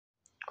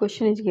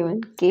Question is given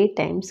k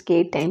times k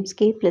times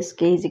k plus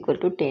k is equal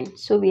to 10.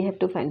 So we have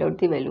to find out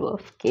the value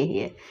of k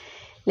here.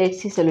 Let's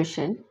see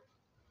solution.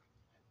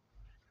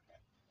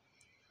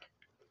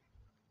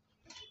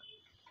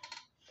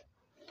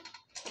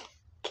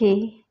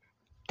 K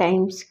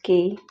times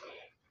k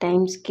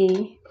times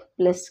k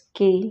plus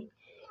k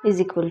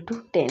is equal to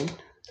 10.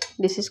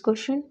 This is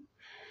question.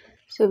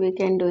 So we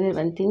can do here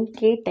one thing.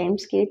 K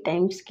times k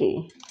times k.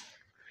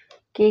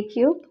 K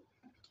cube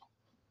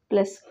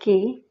plus k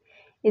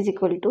is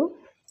equal to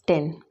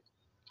 10.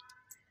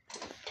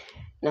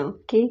 Now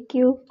k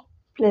cube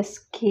plus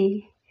k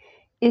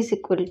is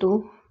equal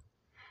to,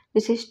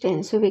 this is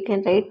 10. So we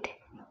can write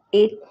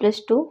 8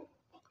 plus 2,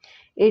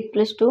 8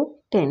 plus 2,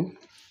 10.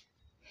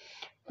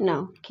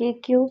 Now k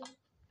cube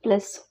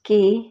plus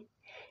k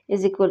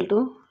is equal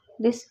to,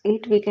 this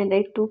 8 we can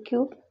write 2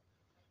 cube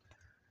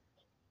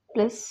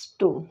plus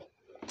 2.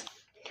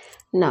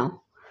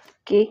 Now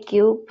k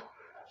cube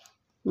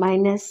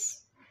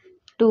minus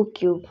 2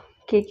 cube,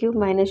 k cube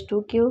minus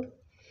 2 cube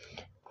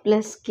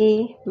plus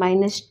k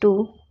minus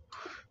 2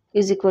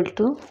 is equal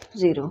to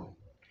 0.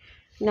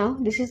 Now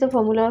this is the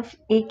formula of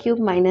a cube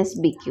minus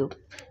b cube.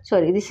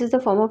 Sorry, this is the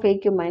form of a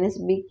cube minus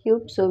b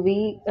cube. So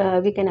we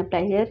can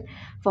apply here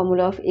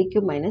formula of a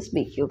cube minus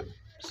b cube.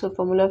 So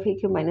formula of a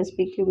cube minus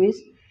b cube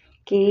is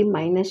k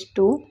minus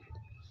 2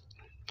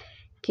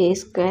 k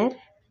square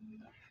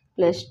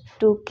plus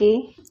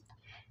 2k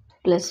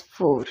plus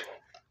 4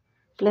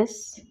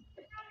 plus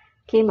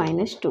k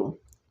minus 2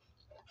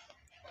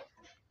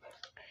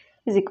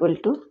 is equal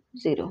to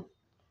 0.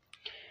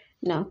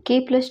 Now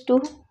k plus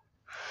 2,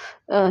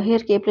 here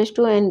k plus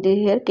 2 and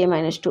here k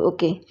minus 2.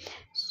 Okay,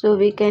 so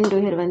we can do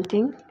here one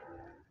thing.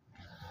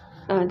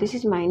 This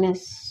is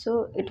minus,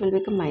 so it will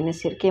become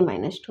minus here, k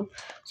minus 2.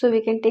 So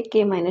we can take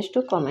k minus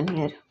 2 common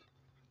here,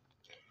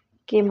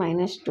 k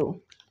minus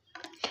 2.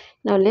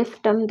 Now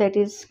left term, that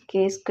is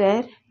k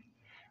square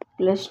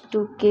plus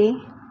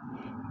 2k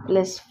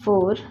plus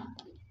 4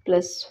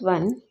 plus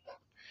 1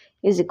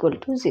 is equal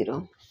to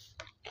 0.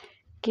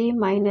 K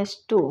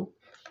minus 2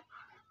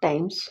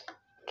 times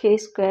k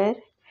square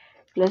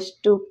plus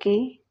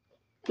 2k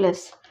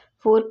plus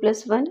 4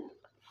 plus 1,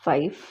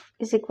 5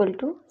 is equal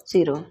to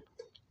 0.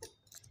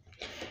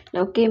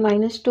 Now k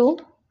minus 2.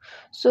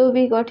 So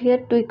we got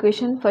here two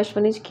equations. First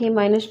one is k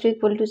minus 2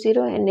 equal to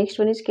 0 and next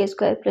one is k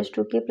square plus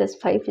 2k plus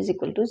 5 is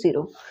equal to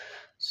 0.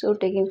 So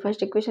taking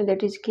first equation,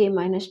 that is k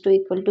minus 2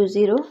 equal to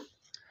 0,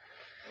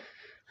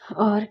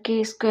 or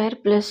k square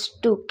plus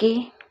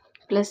 2k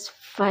plus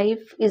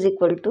 5 is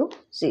equal to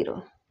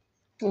 0.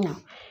 Now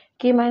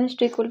k minus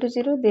 2 equal to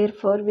 0,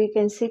 therefore we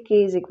can say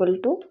k is equal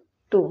to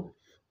 2.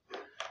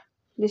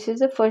 This is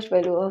the first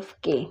value of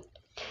k.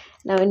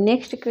 Now in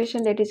next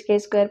equation, that is k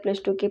square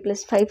plus 2k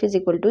plus 5 is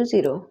equal to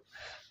 0.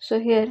 So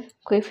here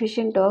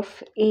coefficient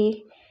of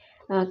a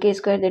k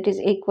square, that is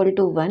equal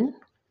to 1,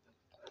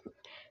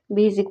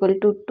 b is equal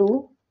to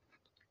 2,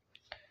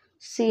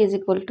 c is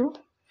equal to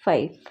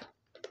 5.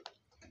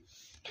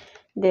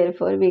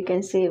 Therefore we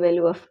can say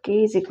value of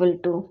k is equal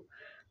to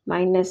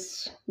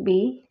minus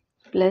b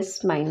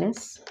plus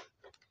minus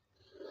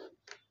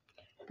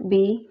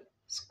b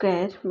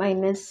square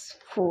minus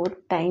 4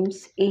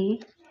 times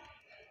b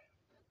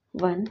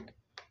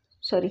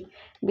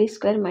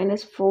square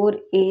minus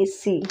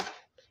 4ac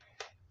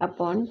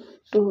upon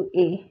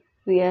 2a,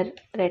 we are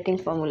writing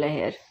formula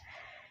here,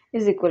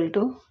 is equal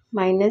to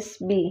minus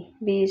b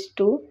is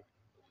 2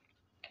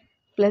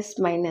 plus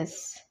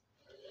minus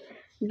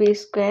b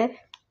square,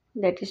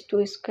 that is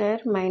 2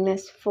 square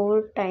minus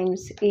 4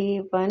 times a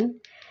 1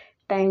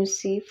 times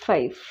c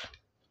 5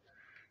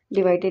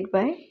 divided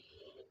by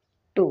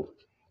 2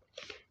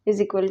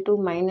 is equal to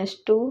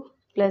minus 2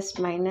 plus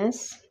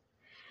minus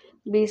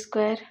b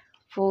square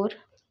 4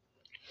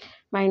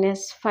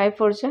 minus 5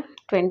 4 is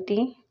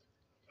 20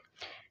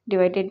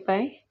 divided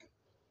by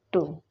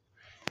 2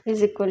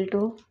 is equal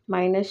to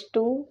minus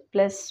 2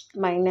 plus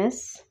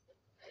minus,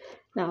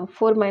 now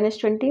 4 minus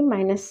 20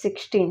 minus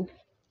 16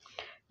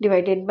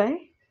 divided by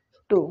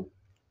 2.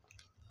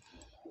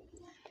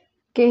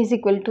 K is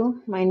equal to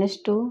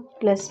minus 2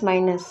 plus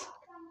minus,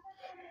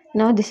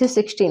 now this is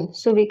 16,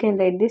 so we can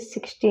write this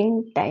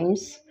 16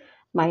 times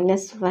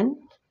minus 1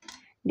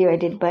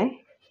 divided by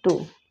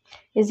 2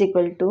 is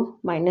equal to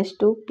minus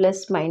 2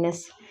 plus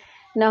minus,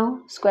 now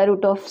square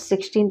root of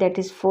 16, that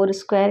is 4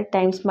 square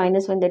times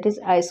minus 1, that is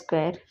I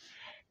square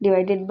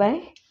divided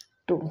by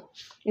 2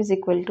 is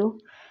equal to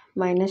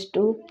minus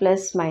 2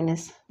 plus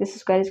minus, this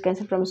square is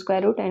cancelled from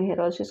square root and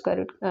here also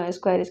square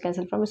is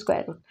cancelled from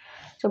square root.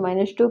 So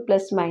minus 2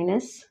 plus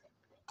minus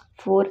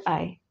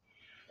 4i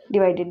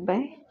divided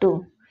by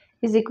 2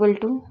 is equal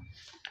to,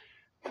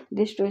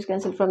 this 2 is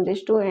cancelled from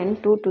this 2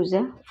 and 2 to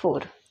the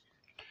 4.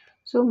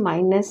 So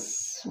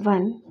minus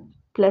 1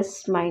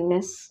 plus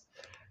minus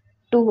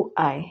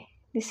 2i,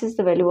 this is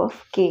the value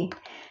of k.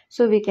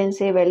 So we can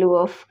say value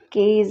of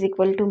k is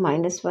equal to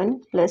minus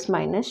 1 plus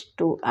minus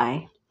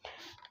 2i.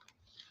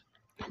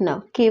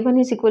 Now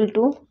k1 is equal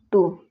to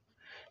 2,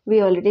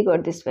 we already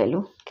got this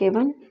value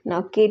k1.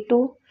 Now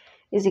k2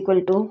 is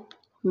equal to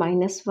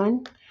minus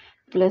 1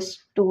 plus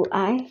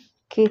 2i,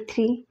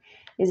 k3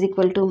 is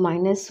equal to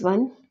minus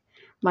 1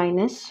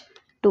 minus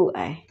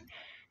 2i.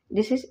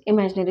 This is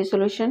imaginary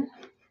solution.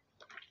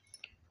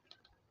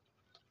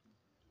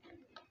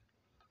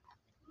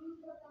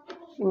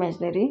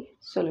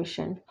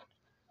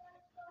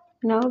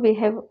 Now we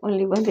have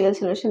only one real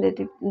solution,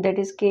 that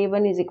is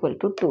k1 is equal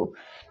to 2.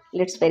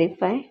 Let's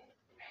verify,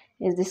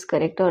 is this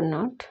correct or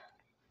not?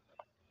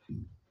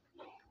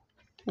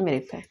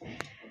 Verify.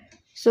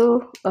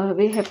 So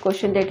we have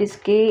question that is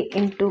k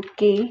into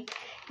k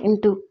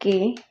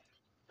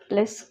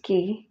plus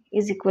k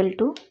is equal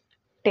to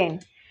 10.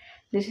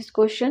 This is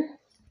question.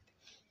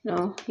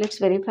 Now let's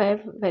verify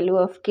value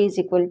of k is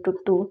equal to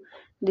 2.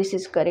 This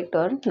is correct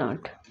or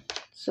not?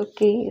 So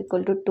k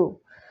equal to 2.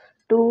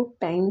 2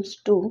 times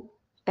 2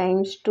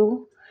 times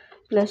 2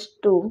 plus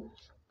 2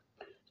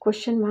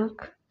 question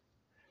mark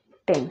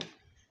 10.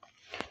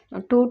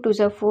 Now 2 to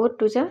the 4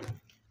 to the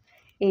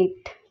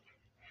 8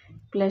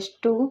 plus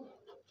 2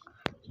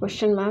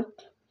 question mark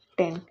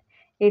 10.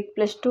 8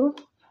 plus 2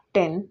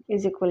 10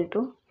 is equal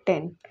to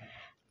 10.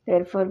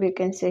 Therefore we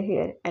can say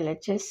here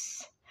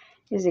LHS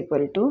is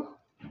equal to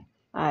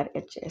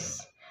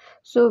RHS.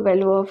 So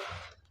value of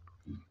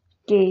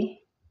k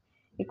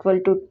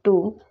equal to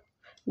 2.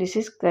 This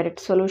is correct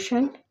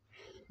solution.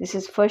 This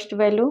is first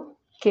value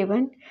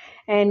k1,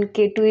 and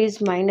k2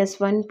 is minus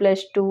 1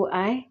 plus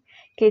 2i,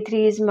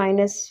 k3 is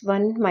minus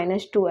 1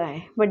 minus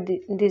 2i, but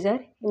these are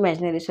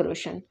imaginary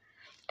solution.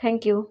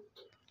 Thank you.